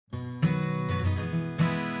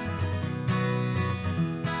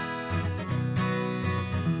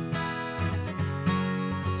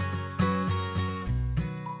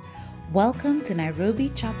Welcome to Nairobi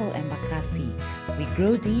Chapel Embakasi. We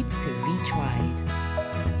grow deep to reach wide.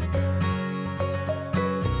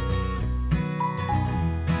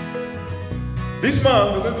 This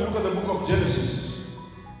month we're going to look at the book of Genesis,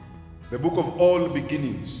 the book of all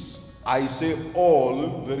beginnings. I say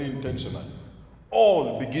all very intentionally.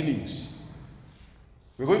 All beginnings.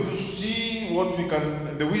 We're going to see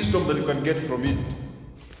the wisdom that you can get from it.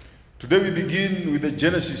 Today we begin with the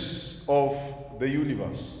Genesis of the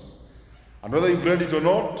universe. And whether you've read it or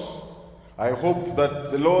not, I hope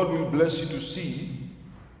that the Lord will bless you to see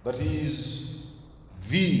that He is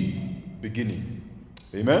the beginning.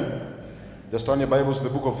 Amen? Just turn your Bibles to the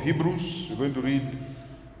book of Hebrews. We're going to read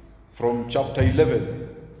from chapter 11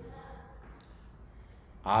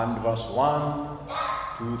 and verse 1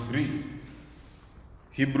 to 3.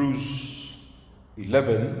 Hebrews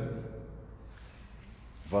 11,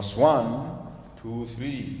 verse 1 to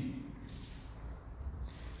 3.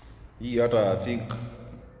 I think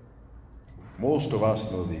most of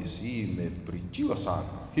us know this. Imepreachiwa sana.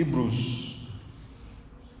 Hebrews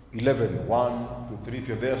 11, 1 to 3. If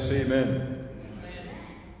you're there, say amen. Amen.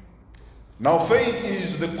 Now faith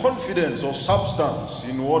is the confidence or substance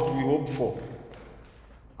in what we hope for,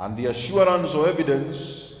 and the assurance or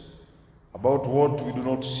evidence about what we do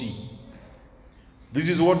not see. This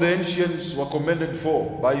is what the ancients were commended for.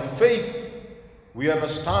 By faith, we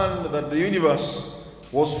understand that the universe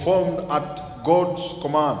was formed at God's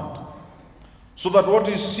command, so that what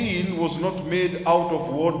is seen was not made out of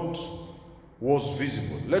what was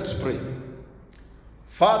visible. Let's pray.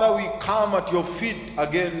 Father, we come at your feet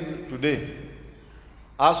again today,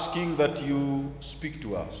 asking that you speak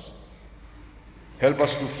to us. Help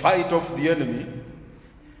us to fight off the enemy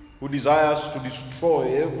who desires to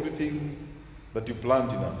destroy everything that you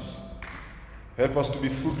plant in us. Help us to be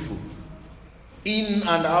fruitful in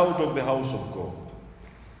and out of the house of God.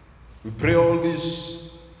 We pray all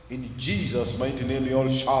this in Jesus' mighty name. We all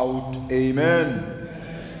shout, Amen.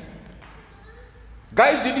 Amen.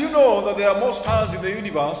 Guys, did you know that there are more stars in the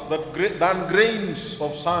universe than grains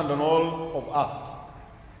of sand on all of earth?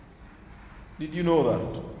 Did you know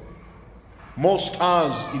that? More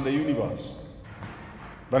stars in the universe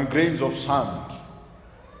than grains of sand.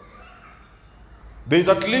 There's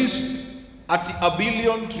at least a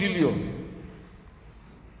billion trillion.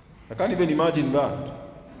 I can't even imagine that.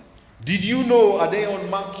 Did you know a day on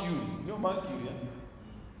Mercury? You know Mercury, yeah?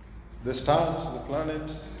 The stars, the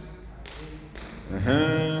planets.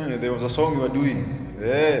 There was a song we were doing.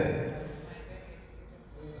 Yeah.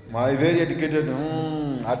 My very educated.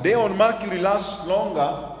 A day on Mercury lasts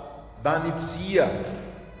longer than its year.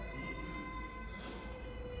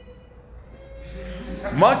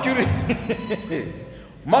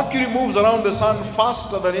 Mercury moves around the sun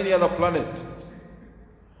faster than any other planet,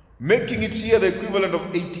 making its year the equivalent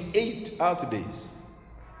of 88 Earth days.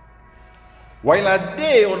 While a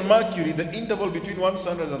day on Mercury, the interval between one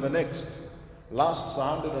sunrise and the next, lasts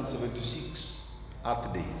 176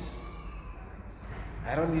 Earth days.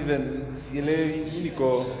 I don't even sielewi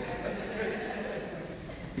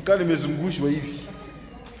niko nimezungushwa hivi.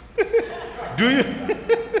 Do you?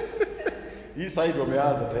 Hii side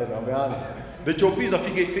wameanza tena, The Chopis are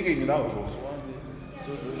figuring it out also.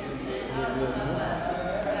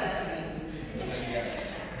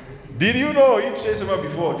 Did you know, it says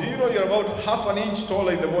before, did you know you're about half an inch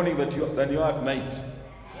taller in the morning than you are at night?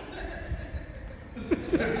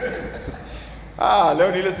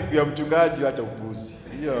 Leo ni ile siku ya mchungaji, acha upuzi.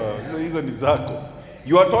 Hizo ni zako.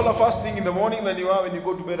 You are taller first thing in the morning than you are when you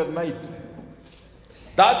go to bed at night.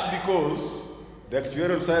 That's because the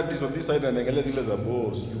actuarial scientists on this side are negative as a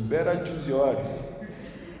boss. You better choose your words.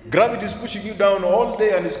 Gravity is pushing you down all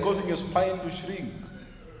day and is causing your spine to shrink.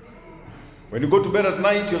 When you go to bed at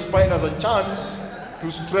night, your spine has a chance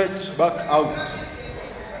to stretch back out.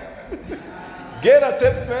 Get a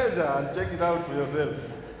tape measure and check it out for yourself.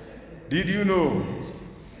 Did you know?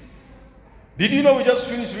 Did you know we just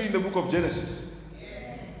finished reading the book of Genesis?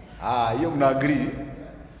 Yes. You agree?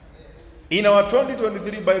 In our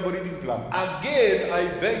 2023 Bible reading plan, again, I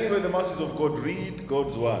beg you by the mercies of God, read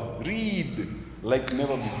God's word. Read like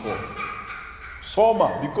never before.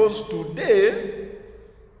 Soma, because today,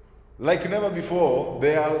 like never before,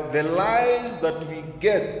 the lies that we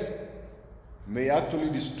get may actually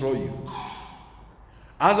destroy you.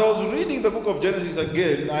 As I was reading the book of Genesis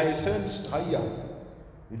again, I sensed,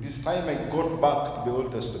 it is time I got back to the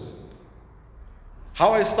Old Testament.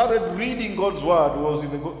 How I started reading God's word was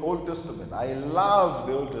in the Old Testament. I love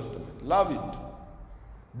the Old Testament. Love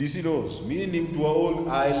it. DC knows. Meaning to our old,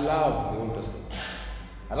 I love the Old Testament.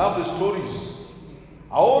 I love the stories.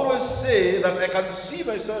 I always say that I can see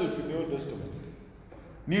myself in the Old Testament.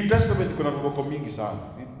 New Testament kuna viboko mingi sana.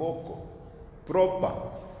 Viboko. Proper.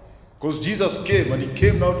 Because Jesus came, and he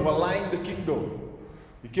came now to align the kingdom.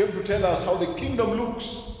 He came to tell us how the kingdom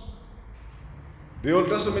looks. The Old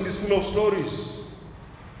Testament is full of stories.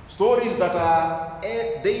 Stories that are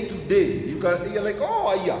day to day. You're like,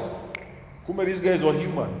 oh, yeah. Kumbe, these guys were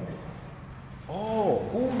human. Oh,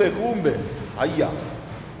 kumbe, aya.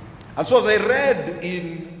 And so as I read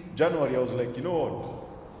in January, I was like, you know what?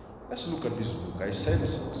 Let's look at this book. I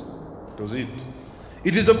sensed it was it.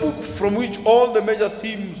 It is a book from which all the major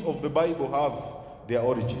themes of the Bible have their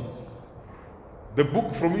origin. The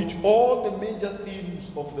book from which all the major themes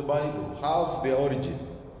of the Bible have their origin.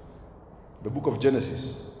 The book of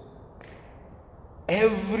Genesis.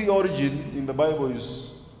 Every origin in the Bible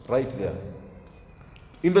is right there.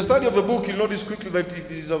 In the study of the book, you'll notice quickly that it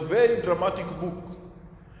is a very dramatic book.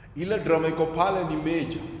 Ile drama iko pale ni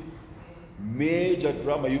major. Major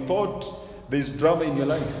drama. You thought there's drama in your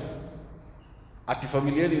life. Ati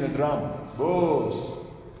familia in a drama. Boss.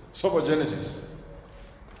 Soma Genesis.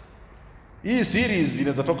 Hii series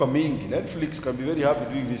inaweza toka mingi. Netflix can be very happy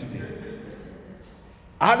doing this thing.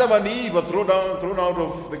 Adam and Eve are thrown out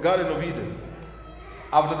of the Garden of Eden.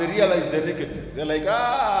 After they realize their nakedness. They're like,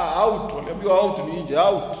 out. Waliambiwa out ni nje,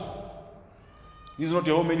 out. This is not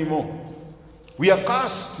your home anymore. We are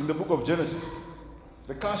cast in the book of Genesis.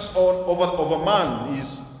 The cast of a man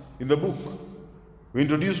is in the book. We're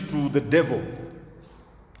introduced to the devil,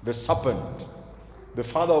 the serpent, the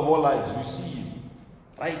father of all lies. We see him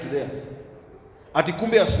right there.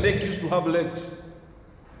 Atikumbe, a snake used to have legs.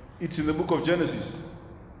 It's in the book of Genesis.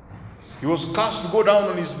 He was cast to go down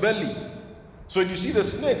on his belly. So when you see the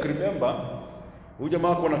snake, remember, huyu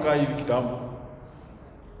jamaa kwa nakaa hivi kitambo.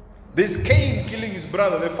 There's Cain killing his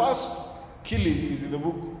brother. The first killing is in the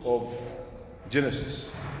book of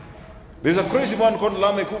Genesis. There's a crazy man called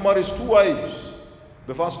Lamech who marries 2 wives.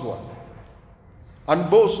 The first one. And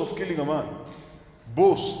boasts of killing a man.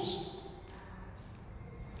 Boasts.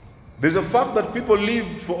 There's a fact that people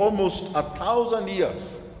lived for almost 1,000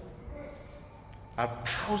 years.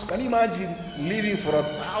 1,000. Can you imagine living for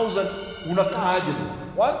 1,000?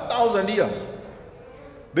 1,000 years.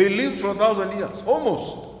 They lived for 1,000 years.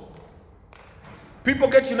 Almost. People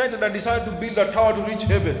get united and decide to build a tower to reach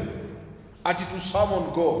heaven. Ati to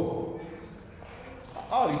summon God.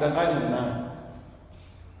 How idanganya na?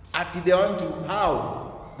 Ati they want to,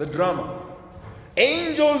 how? The drama.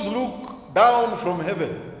 Angels look down from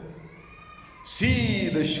heaven, see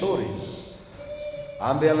the stories,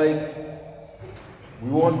 and they're like, we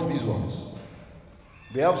want these ones.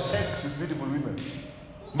 They have sex with beautiful women.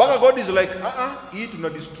 But God is like, eat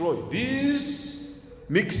and destroy. This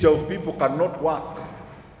mixture of people cannot work.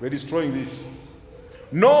 We're destroying this.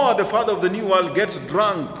 Noah, the father of the new world, gets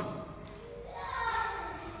drunk.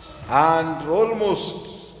 And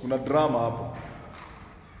almost kuna drama hapo.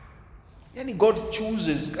 Yani God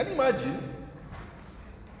chooses. Can you imagine?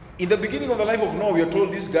 In the beginning of the life of Noah, we are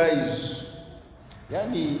told this guy is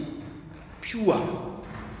pure.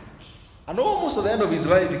 And almost at the end of his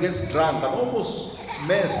life, he gets drunk and almost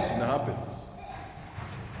mess happen.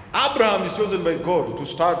 Abraham is chosen by God to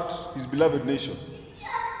start his beloved nation.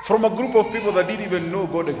 From a group of people that didn't even know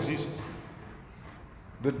God exists.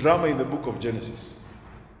 The drama in the book of Genesis.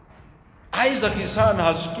 Isaac, his son,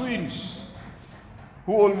 has twins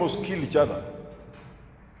who almost kill each other.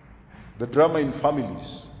 The drama in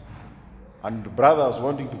families. And brothers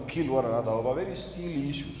wanting to kill one another over very silly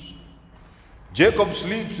issues. Jacob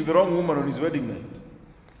sleeps with the wrong woman on his wedding night.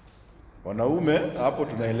 Wanaume, hapo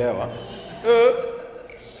tunaelewa.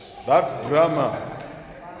 That's drama.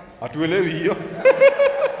 Hatuelewi hiyo.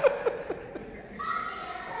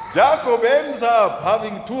 Jacob ends up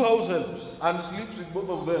having 2 house helps and sleeps with both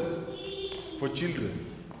of them for children.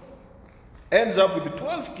 Ends up with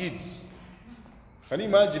 12 kids. Can you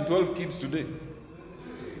imagine 12 kids today?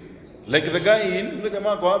 Like the guy in, look at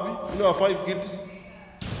Mark Wabi, 5 kids.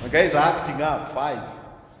 The guy is acting up, 5.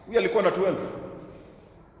 We alikuwa na 12.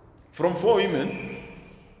 From 4 women,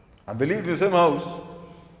 and they lived in the same house.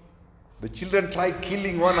 The children tried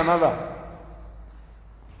killing one another.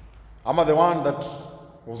 I'm the one that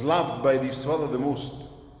was loved by his father the most.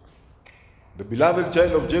 The beloved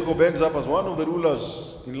child of Jacob ends up as one of the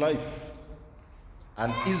rulers in life.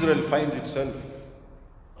 And Israel finds itself.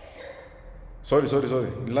 Sorry.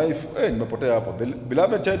 In life, the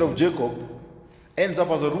beloved child of Jacob ends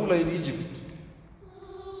up as a ruler in Egypt.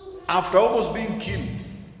 After almost being killed.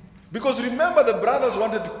 Because remember, the brothers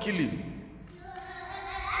wanted to kill him.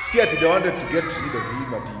 See, they wanted to get rid of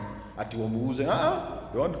him.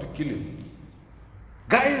 They wanted to kill him.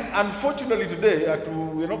 Guys, unfortunately today,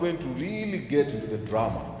 we're not going to really get into the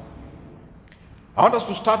drama. I want us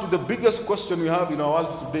to start with the biggest question we have in our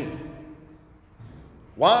world today.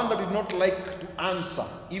 One that we do not like to answer,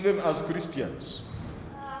 even as Christians.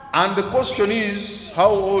 And the question is, how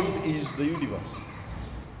old is the universe?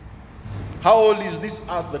 How old is this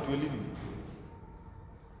earth that we're living in?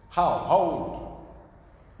 How old?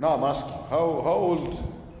 Now I'm asking, how old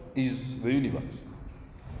is the universe?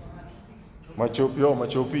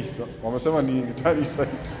 Machopi. Wamesema ni tiny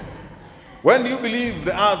site. When you believe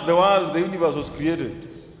the earth, the world, the universe was created,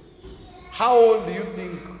 how old do you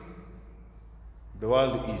think the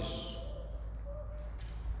world is?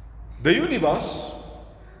 The universe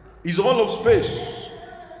is all of space,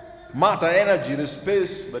 matter, energy, the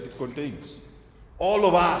space that it contains. All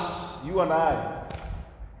of us, you and I,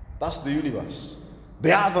 that's the universe.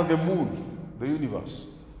 The earth and the moon, the universe.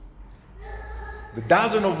 The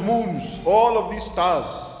dozen of moons, all of these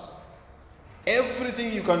stars,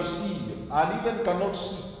 everything you can see and even cannot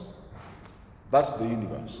see, that's the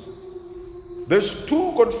universe. There's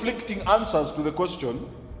two conflicting answers to the question,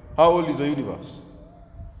 how old is the universe?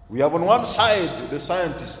 We have on one side the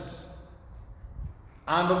scientists,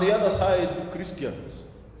 and on the other side Christians.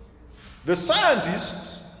 The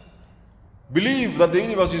scientists believe that the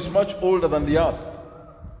universe is much older than the earth.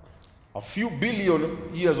 A few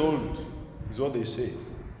billion years old is what they say.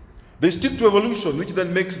 They stick to evolution, which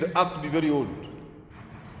then makes the earth to be very old.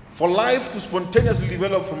 For life to spontaneously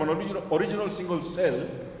develop from an original single cell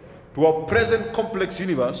to our present complex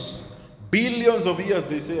universe, billions of years,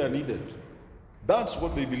 they say, are needed. That's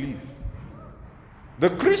what they believe. The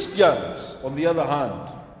Christians, on the other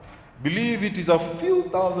hand, believe it is a few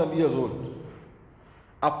thousand years old.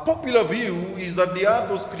 A popular view is that the earth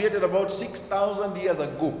was created about 6,000 years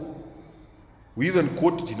ago. We even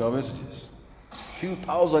quote it in our messages. A few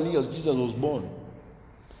thousand years, Jesus was born.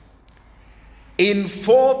 In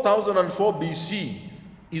 4004 BC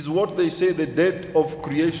is what they say the date of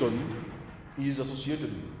creation is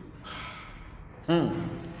associated with.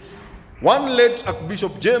 One late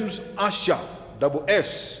Archbishop James Asher, double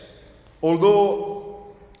S,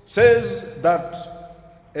 although says that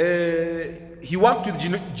he worked with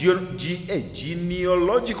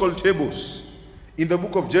genealogical tables in the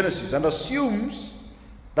book of Genesis and assumes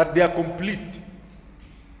that they are complete.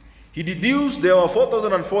 He deduced there were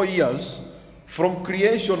 4004 years from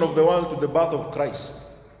creation of the world to the birth of Christ.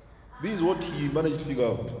 This is what he managed to figure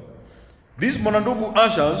out. This Monandugu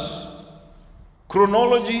Asher's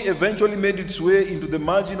chronology eventually made its way into the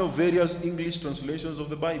margin of various English translations of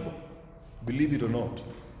the Bible, believe it or not.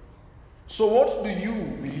 So what do you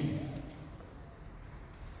believe?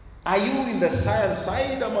 Are you in the science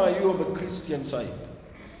side or are you on the Christian side?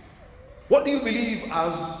 What do you believe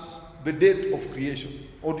as the date of creation?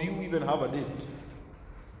 Or do you even have a date?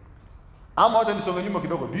 I'm out in do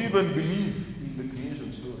you even believe in the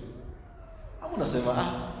creation story? I'm going to say,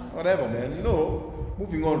 whatever, man. You know,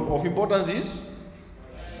 moving on. Of importance is?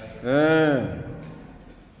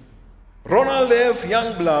 Ronald F.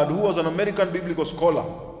 Youngblood, who was an American biblical scholar,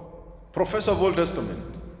 professor of Old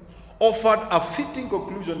Testament, offered a fitting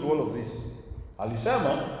conclusion to all of this.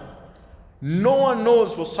 Alisema, no one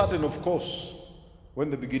knows for certain, of course, when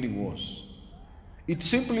the beginning was. It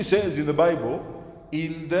simply says in the Bible,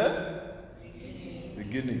 in the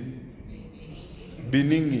beginning.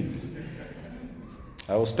 Beginning.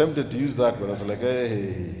 I was tempted to use that, but I was like,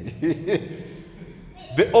 hey.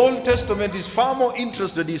 The Old Testament is far more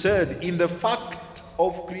interested, he said, in the fact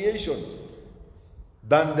of creation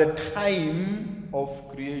than the time of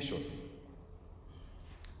creation.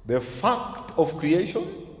 The fact of creation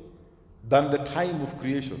than the time of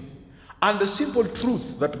creation. And the simple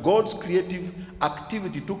truth that God's creative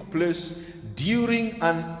activity took place during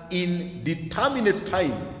an indeterminate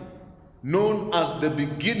time known as the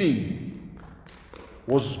beginning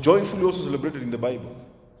was joyfully also celebrated in the Bible.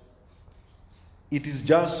 It is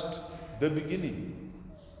just the beginning.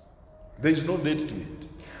 There is no date to it.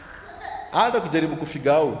 Hata kujaribu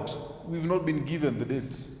kufigure out, we've not been given the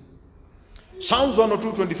dates. Psalms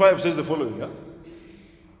 102:25 says the following. Yeah?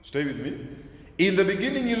 Stay with me. In the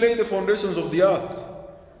beginning you laid the foundations of the earth,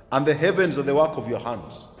 and the heavens are the work of your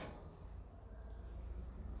hands.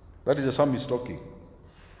 That is the psalmist talking.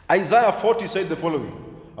 Isaiah 40 said the following.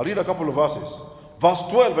 I'll read a couple of verses. Verse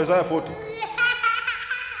 12, Isaiah 40.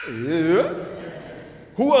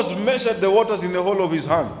 Who has measured the waters in the hollow of his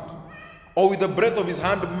hand, or with the breadth of his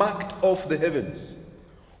hand marked off the heavens?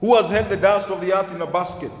 Who has held the dust of the earth in a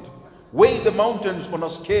basket, weighed the mountains on a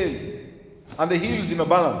scale, and the hills in a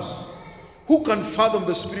balance? Who can fathom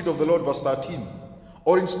the Spirit of the Lord? Verse 13.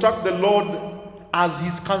 Or instruct the Lord as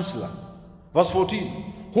his counselor? Verse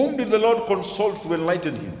 14. Whom did the Lord consult to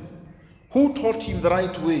enlighten him? Who taught him the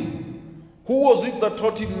right way? Who was it that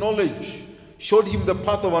taught him knowledge, showed him the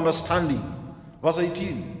path of understanding? Verse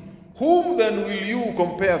 18. Whom then will you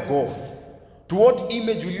compare God? To what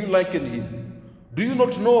image will you liken him? Do you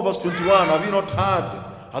not know? Verse 21. Have you not heard?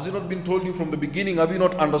 Has it not been told you from the beginning? Have you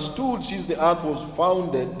not understood since the earth was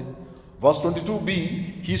founded? Verse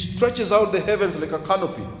 22b. He stretches out the heavens like a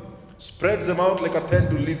canopy, spreads them out like a tent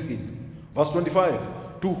to live in. Verse 25.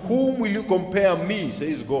 To whom will you compare me,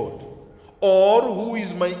 says God? Or who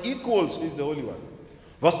is my equal, says the Holy One?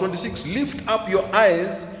 Verse 26. Lift up your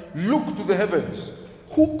eyes, look to the heavens.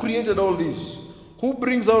 Who created all this? Who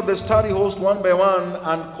brings out the starry host one by one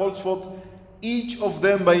and calls forth each of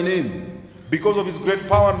them by name? Because of his great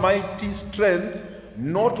power and mighty strength,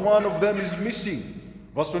 not one of them is missing.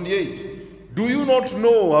 Verse 28. Do you not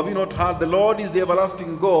know, have you not heard? The Lord is the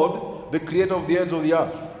everlasting God, the creator of the ends of the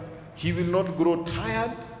earth. He will not grow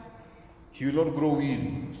tired, he will not grow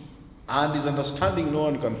weary, and his understanding no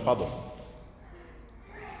one can fathom.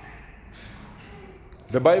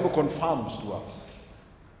 The Bible confirms to us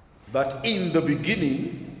that in the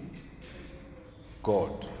beginning,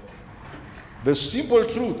 God. The simple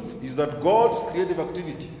truth is that God's creative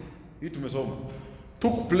activity,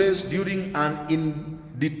 took place during an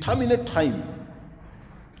indeterminate time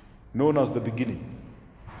known as the beginning.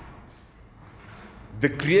 The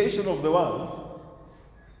creation of the world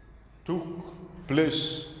took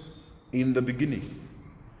place in the beginning.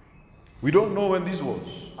 We don't know when this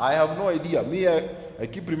was. I have no idea. I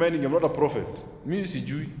keep reminding you, I'm not a prophet. Me,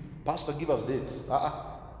 sijui. Pastor, give us dates.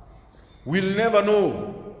 We'll never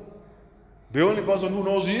know. The only person who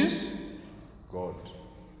knows is God.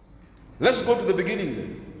 Let's go to the beginning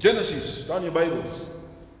then. Genesis, turn your Bibles.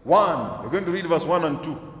 1. We're going to read verse 1 and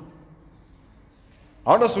 2. I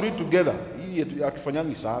want us to read together.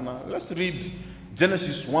 Let's read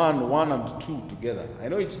Genesis 1 and 2 together. I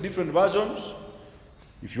know it's different versions.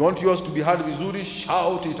 If you want yours to be heard vizuri,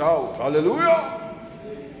 shout it out. Hallelujah.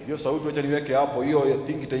 Hiyo sauti wacha niweke hapo, hiyo I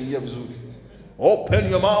think itaingia vizuri. Open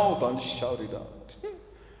your mouth and shout it out.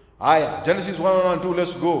 Aya, Genesis 1 and 2,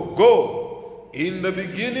 let's go. Go. In the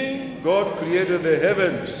beginning, God created the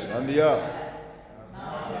heavens and the earth.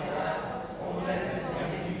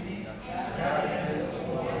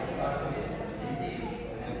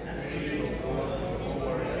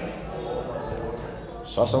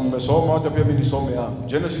 Sasa mmesoma, wacha pia mimi nisome yangu.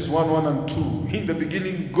 Genesis 1 and 2. In the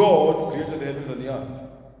beginning, God created the heavens and the earth.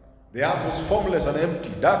 The earth was formless and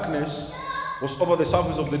empty. Darkness was over the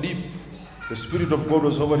surface of the deep. The Spirit of God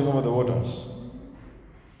was hovering over the waters.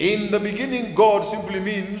 In the beginning, God simply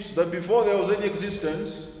means that before there was any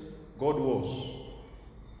existence, God was.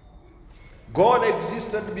 God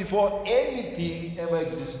existed before anything ever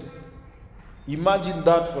existed. Imagine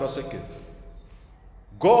that for a second.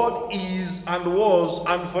 God is and was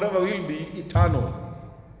and forever will be eternal.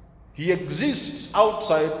 He exists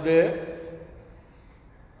outside the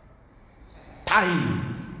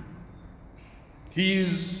time. He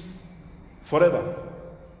is forever.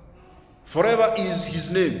 Forever is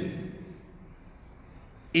his name.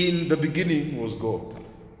 In the beginning was God.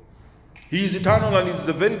 He is eternal and is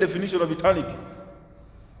the very definition of eternity.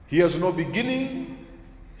 He has no beginning.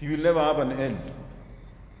 He will never have an end.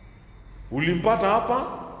 Ulimpata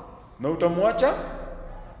hapa na utamwacha?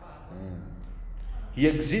 He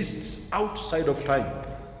exists outside of time.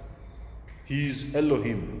 He is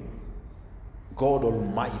Elohim, God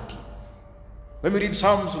Almighty. Let me read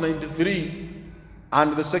Psalms 93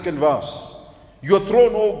 and the second verse. Your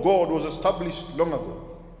throne, O God, was established long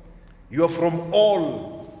ago. You are from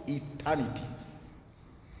all eternity.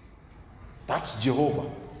 That's Jehovah.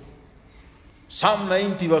 Psalm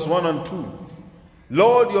 90 verse 1 and 2.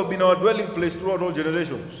 Lord, you have been our dwelling place throughout all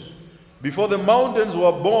generations. Before the mountains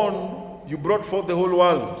were born, you brought forth the whole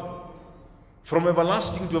world. From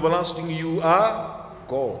everlasting to everlasting, you are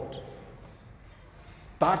God.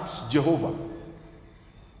 That's Jehovah.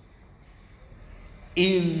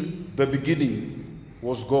 In the beginning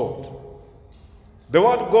was God. The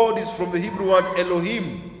word God is from the Hebrew word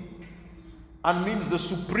Elohim and means the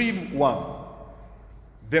supreme one,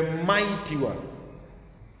 the mighty one.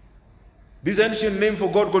 This ancient name for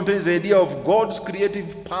God contains the idea of God's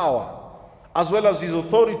creative power as well as his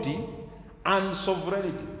authority and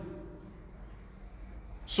sovereignty.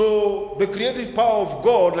 So the creative power of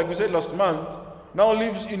God, like we said last month, now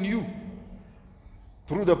lives in you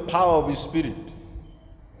through the power of his Spirit.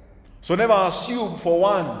 So never assume for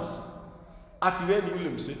once at when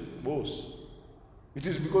you say, boss. It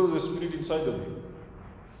is because of the Spirit inside of you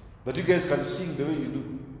that you guys can sing the way you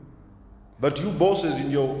do. But you bosses in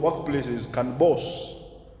your workplaces can boss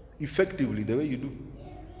effectively the way you do.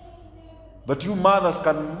 But you mothers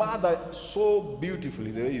can mother so beautifully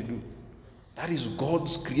the way you do. That is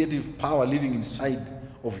God's creative power living inside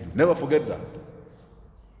of you. Never forget that.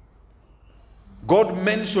 God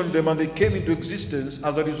mentioned them and they came into existence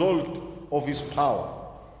as a result of his power.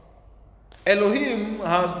 Elohim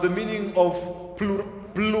has the meaning of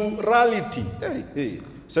plurality,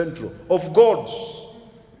 central, of gods,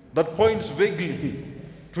 that points vaguely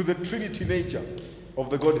to the Trinity nature of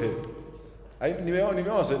the Godhead.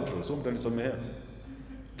 Nimeona central, so mtanisamehea.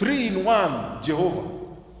 3 in 1, Jehovah,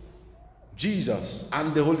 Jesus,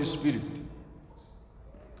 and the Holy Spirit.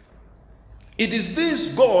 It is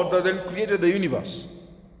this God that then created the universe.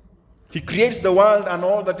 He creates the world and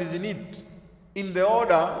all that is in it, in the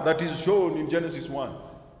order that is shown in Genesis 1.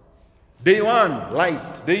 Day 1,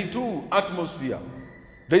 light. Day 2, atmosphere.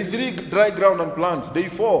 Day 3, dry ground and plants. Day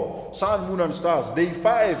 4, sun, moon, and stars. Day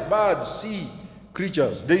 5, birds, sea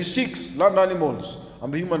creatures. Day 6, land animals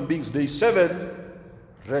and the human beings. Day 7,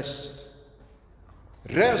 rest.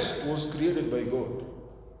 Rest was created by God.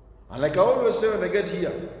 And like I always say when I get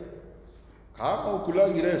here, kama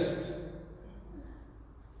ukulangi rest,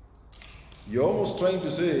 you're almost trying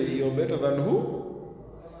to say you're better than who?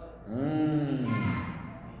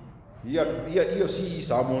 Here see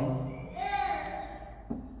someone.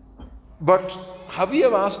 But have you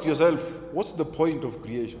ever asked yourself, what's the point of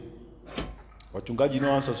creation? Wachungaji,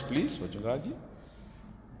 no answers please. Wachungaji,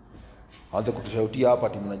 anza kutushautia hapa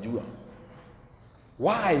ati mnajua.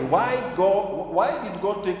 Why did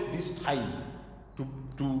God take this time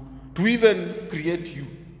to even create you?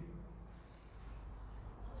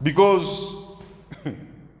 Because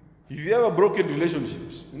if you ever broken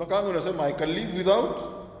relationships, unakanga unasema I can live without.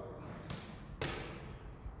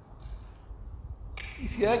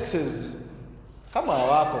 If your exes kama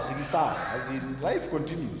wako si sawa, as in life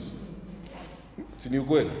continues. Si ni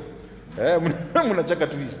ukweli? Mnacheka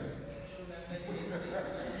tu hivi.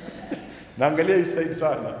 Naangalia hii side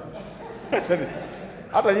sana.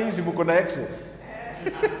 Hata nyinyi si mko na exes.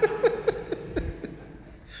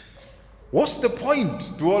 What's the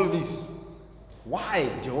point to all this? Why,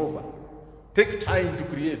 Jehovah, take time to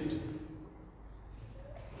create?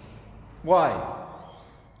 Why?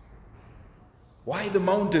 Why the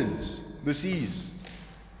mountains, the seas?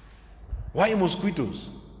 Why mosquitoes?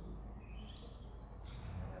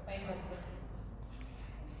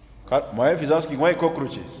 My wife is asking, why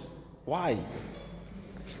cockroaches? Why?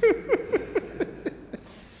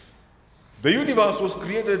 The universe was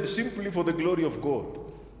created simply for the glory of God.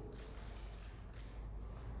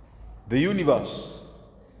 The universe,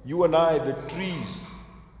 you and I, the trees,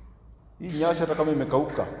 hii nyasi hata kama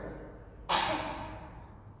imekauka,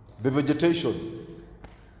 the vegetation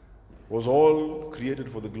was all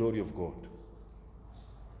created for the glory of God.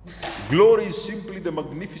 Glory is simply the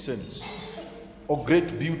magnificence or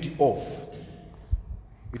great beauty of.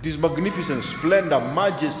 It is magnificence, splendor,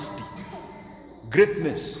 majesty,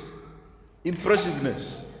 greatness,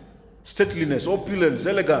 impressiveness, stateliness, opulence,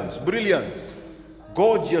 elegance, brilliance,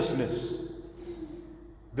 gorgeousness,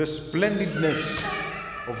 the splendidness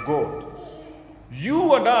of God.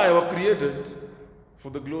 You and I were created for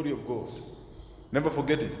the glory of God. Never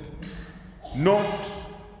forget it. Not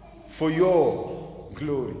for your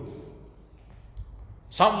glory.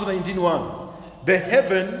 Psalms 19:1. The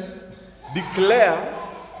heavens declare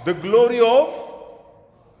the glory of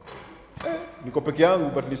niko peke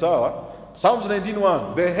yangu but ni sawa. Psalms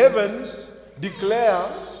 19:1. The heavens declare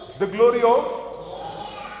the glory of.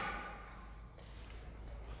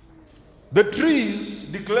 The trees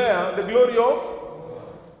declare the glory of.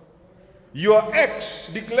 Your ex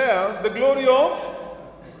declares the glory of.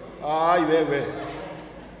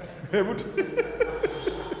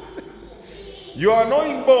 Your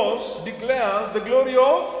annoying boss declares the glory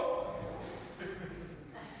of.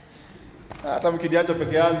 Hata mkiniacha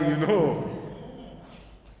peke yangu, you know.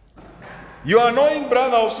 Your annoying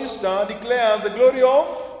brother or sister declares the glory of.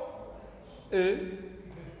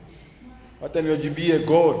 Hata niwajibie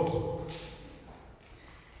God.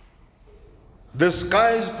 The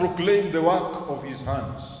skies proclaim the work of his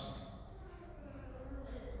hands.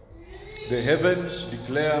 The heavens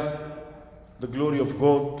declare the glory of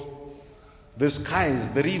God. The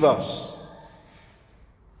skies, the rivers,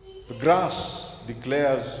 the grass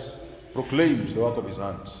proclaims the work of his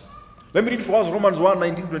hands. Let me read for us Romans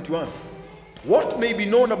 1:19-21. What may be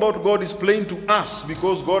known about God is plain to us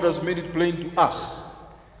because God has made it plain to us.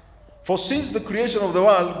 For since the creation of the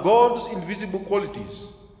world, God's invisible qualities,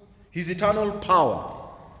 his eternal power,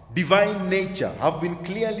 divine nature have been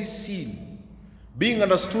clearly seen, being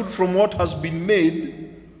understood from what has been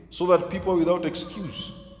made, so that people are without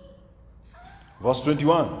excuse. Verse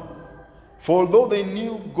 21. For although they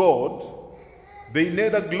knew God, They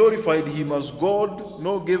neither glorified him as God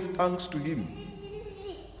nor gave thanks to him.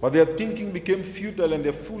 But their thinking became futile and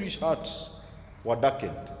their foolish hearts were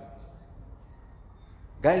darkened.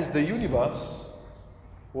 Guys, the universe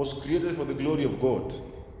was created for the glory of God.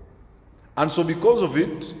 And so because of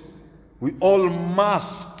it, we all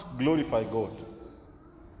must glorify God.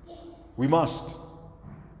 We must.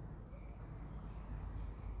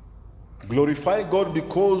 Glorify God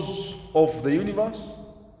because of the universe.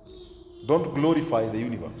 Don't glorify the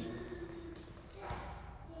universe.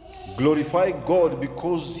 Glorify God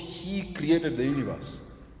because He created the universe.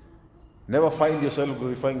 Never find yourself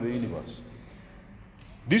glorifying the universe.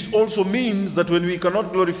 This also means that when we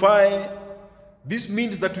cannot glorify, this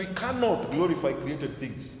means that we cannot glorify created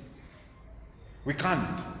things. We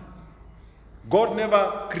can't. God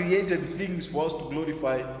never created things for us to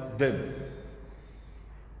glorify them.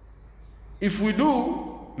 If we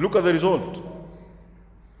do, look at the result.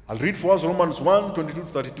 I'll read for us Romans 1,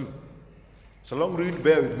 22-32. It's a long read,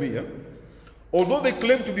 bear with me. Although they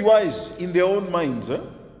claimed to be wise in their own minds,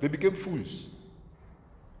 they became fools.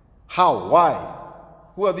 How? Why?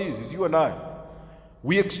 Who are these? It's you and I.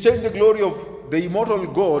 We exchange the glory of the immortal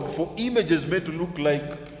God for images made to look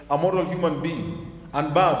like a mortal human being,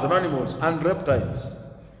 and birds and animals and reptiles.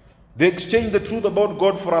 They exchanged the truth about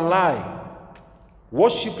God for a lie,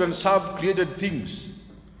 worshipped and served created things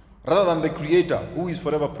rather than the Creator, who is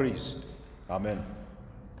forever praised. Amen.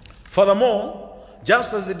 Furthermore,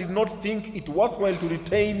 just as they did not think it worthwhile to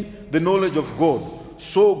retain the knowledge of God,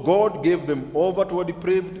 so God gave them over to a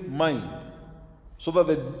depraved mind, so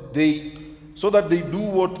that they do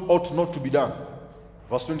what ought not to be done.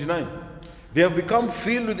 Verse 29. They have become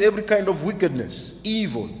filled with every kind of wickedness,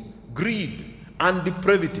 evil, greed, and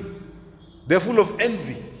depravity. They are full of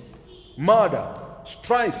envy, murder,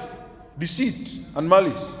 strife, deceit, and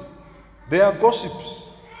malice. They are gossips,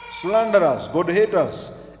 slanderers,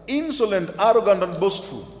 God-haters, insolent, arrogant, and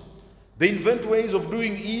boastful. They invent ways of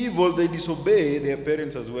doing evil. They disobey their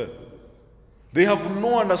parents as well. They have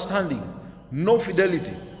no understanding, no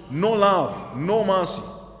fidelity, no love, no mercy.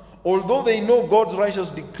 Although they know God's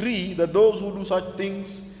righteous decree that those who do such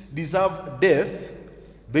things deserve death,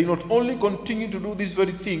 they not only continue to do these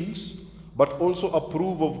very things, but also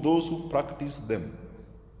approve of those who practice them.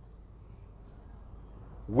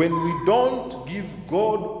 When we don't give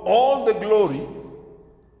God all the glory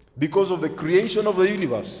because of the creation of the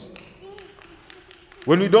universe,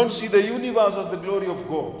 when we don't see the universe as the glory of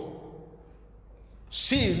God,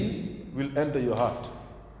 sin will enter your heart.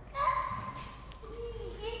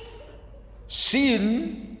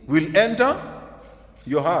 Sin will enter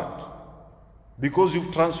your heart because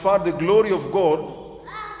you've transferred the glory of God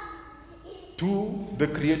to the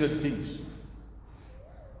created things.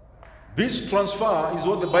 This transfer is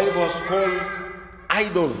what the Bible has called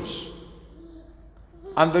idols.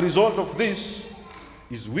 And the result of this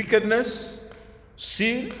is wickedness,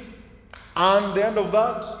 sin, and the end of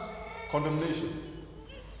that, condemnation.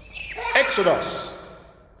 Exodus.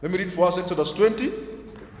 Let me read for us Exodus 20,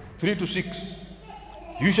 3-6.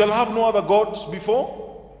 You shall have no other gods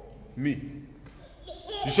before me.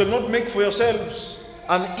 You shall not make for yourselves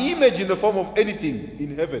an image in the form of anything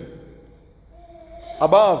in heaven,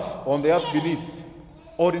 above, on the earth beneath,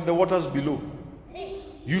 or in the waters below.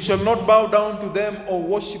 You shall not bow down to them or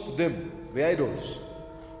worship them, the idols.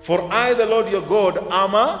 For I, the Lord your God,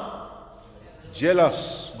 am a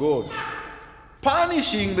jealous God,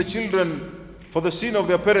 punishing the children for the sin of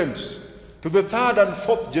their parents to the 3rd and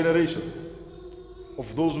 4th generation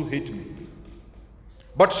of those who hate me,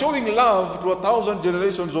 but showing love to 1,000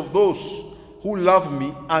 generations of those who love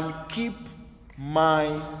me and keep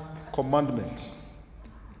my commandments.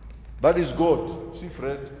 That is God. See,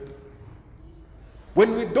 Fred?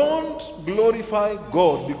 When we don't glorify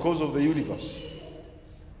God because of the universe,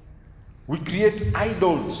 we create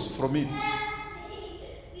idols from it.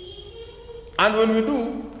 And when we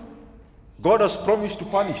do, God has promised to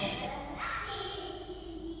punish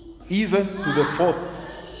even to the 4th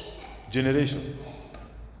generation.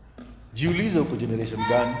 Jiulize uko generation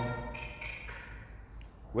gani?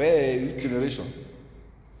 Where, which generation?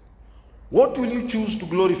 What will you choose to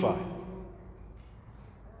glorify?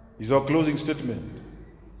 Is our closing statement.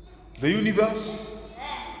 The universe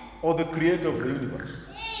or the creator of the universe?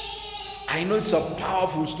 I know it's a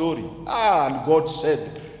powerful story. And God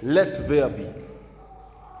said, let there be.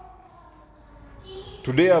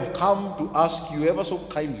 Today I've come to ask you ever so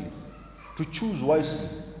kindly to choose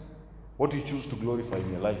wisely what you choose to glorify in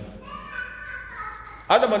your life.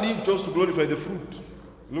 Adam and Eve chose to glorify the fruit.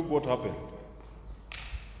 Look what happened.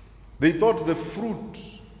 They thought the fruit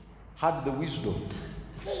had the wisdom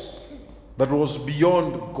that was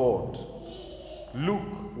beyond God.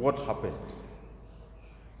 Look what happened.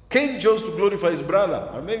 Cain chose to glorify his brother.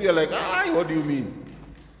 And maybe you're like, what do you mean?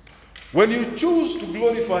 When you choose to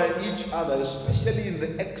glorify each other, especially in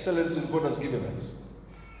the excellences God has given us,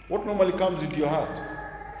 what normally comes into your heart?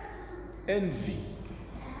 Envy.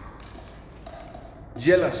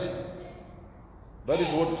 Jealousy. That is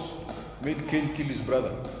what made Cain kill his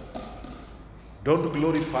brother. Don't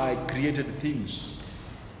glorify created things.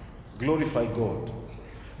 Glorify God.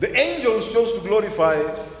 The angels chose to glorify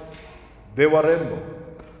the warembo.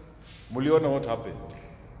 Muliona what happened?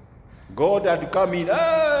 God had to come in.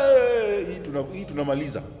 Hii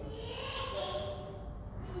tunamaliza.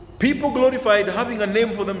 People glorified having a name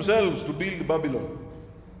for themselves to build Babylon.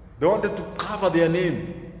 They wanted to cover their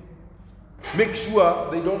name. Make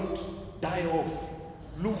sure they don't die off.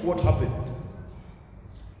 Look what happened.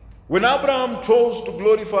 When Abraham chose to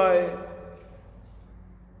glorify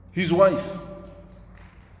his wife,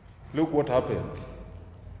 look what happened.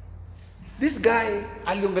 This guy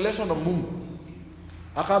aliongeleshwa na Mungu.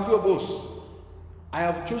 Akaambiwa, boss, I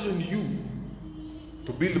have chosen you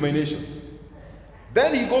to build my nation.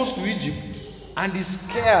 Then he goes to Egypt and is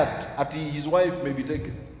scared that his wife may be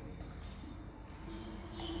taken.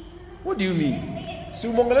 What do you mean? Si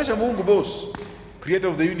umongelesha Mungu, boss, creator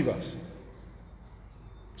of the universe.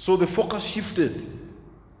 So the focus shifted.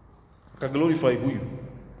 Aka glorify huyu.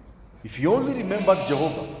 If he only remembered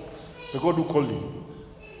Jehovah, the God who called him.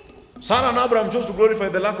 Sarah and Abraham chose to glorify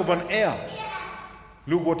the lack of an heir.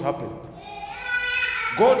 Look what happened.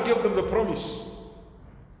 God gave them the promise.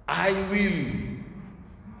 I will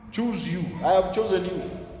choose you. I have chosen you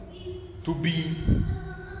to be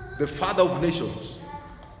the father of nations.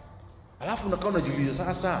 Alafu unakaa unajiuliza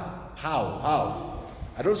sasa, how?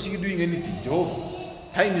 I don't see you doing anything. Jehovah,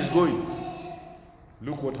 time is going.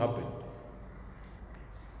 Look what happened.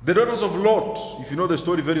 The daughters of Lot, if you know the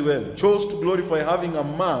story very well, chose to glorify having a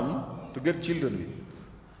man to get children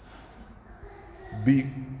with.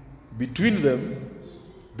 Between them,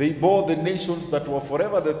 they bore the nations that were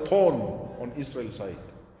forever the thorn on Israel's side.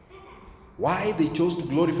 Why? They chose to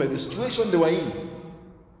glorify the situation they were in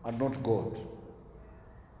and not God.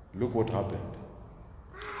 Look what happened.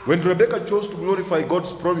 When Rebecca chose to glorify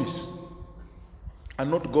God's promise and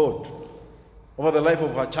not God over the life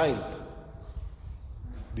of her child,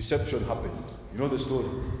 deception happened. You know the story.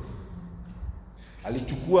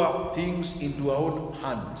 Alichukua things into her own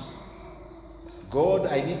hands. God,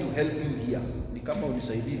 I need to help you here. Ni kama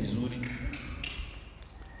unisaidie vizuri.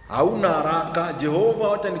 Hauna haraka. Jehova,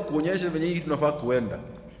 wacha nikuonyeshe venye hii tunafaa kuenda.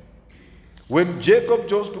 When Jacob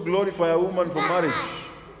chose to glorify a woman for marriage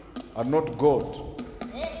and not God,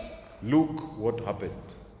 look what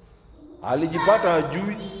happened. Alijipata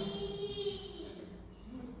hajui.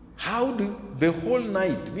 How do the whole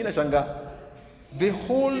night, mimi nashanga, the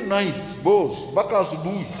whole night, boss, mpaka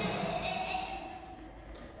asubuhi.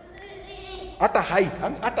 At a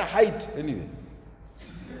height, anyway.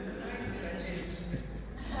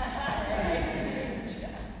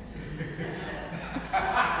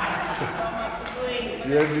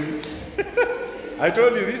 I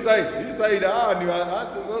told you this side,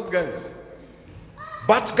 those guys.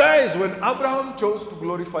 But guys, when Abraham chose to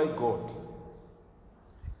glorify God,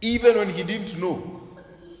 even when he didn't know,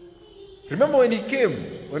 remember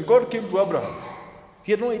when God came to Abraham,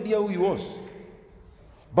 he had no idea who he was.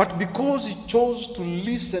 But because he chose to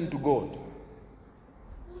listen to God,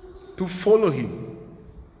 to follow him,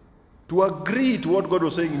 to agree to what God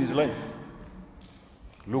was saying in his life,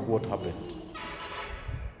 look what happened.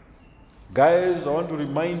 Guys, I want to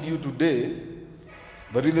remind you today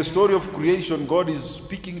that in the story of creation, God is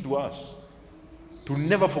speaking to us to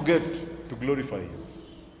never forget to glorify him.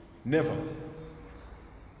 Never.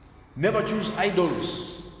 Never choose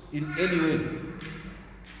idols in any way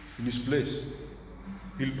in his place.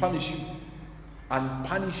 He'll punish you and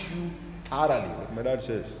punish you thoroughly, like my dad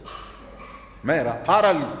says. Mera,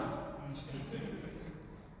 thoroughly.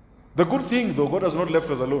 The good thing though, God has not left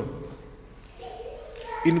us alone.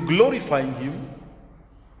 In glorifying him,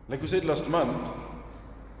 like we said last month,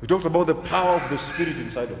 we talked about the power of the Spirit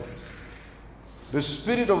inside of us. The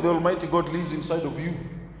Spirit of the Almighty God lives inside of you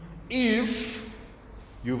if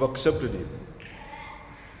you've accepted him.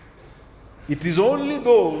 It is only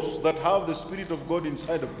those that have the Spirit of God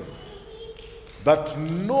inside of them that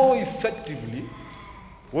know effectively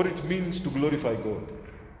what it means to glorify God.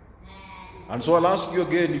 And so I'll ask you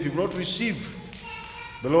again, if you've not received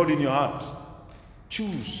the Lord in your heart,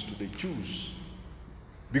 choose today, choose.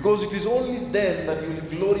 Because it is only then that you will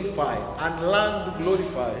glorify and learn to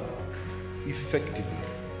glorify effectively.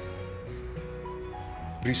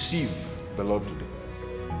 Receive the Lord today.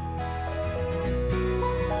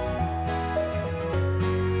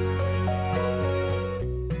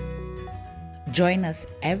 Join us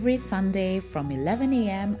every Sunday from 11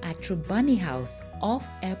 a.m. at Trubani House off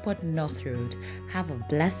Airport North Road. Have a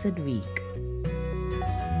blessed week.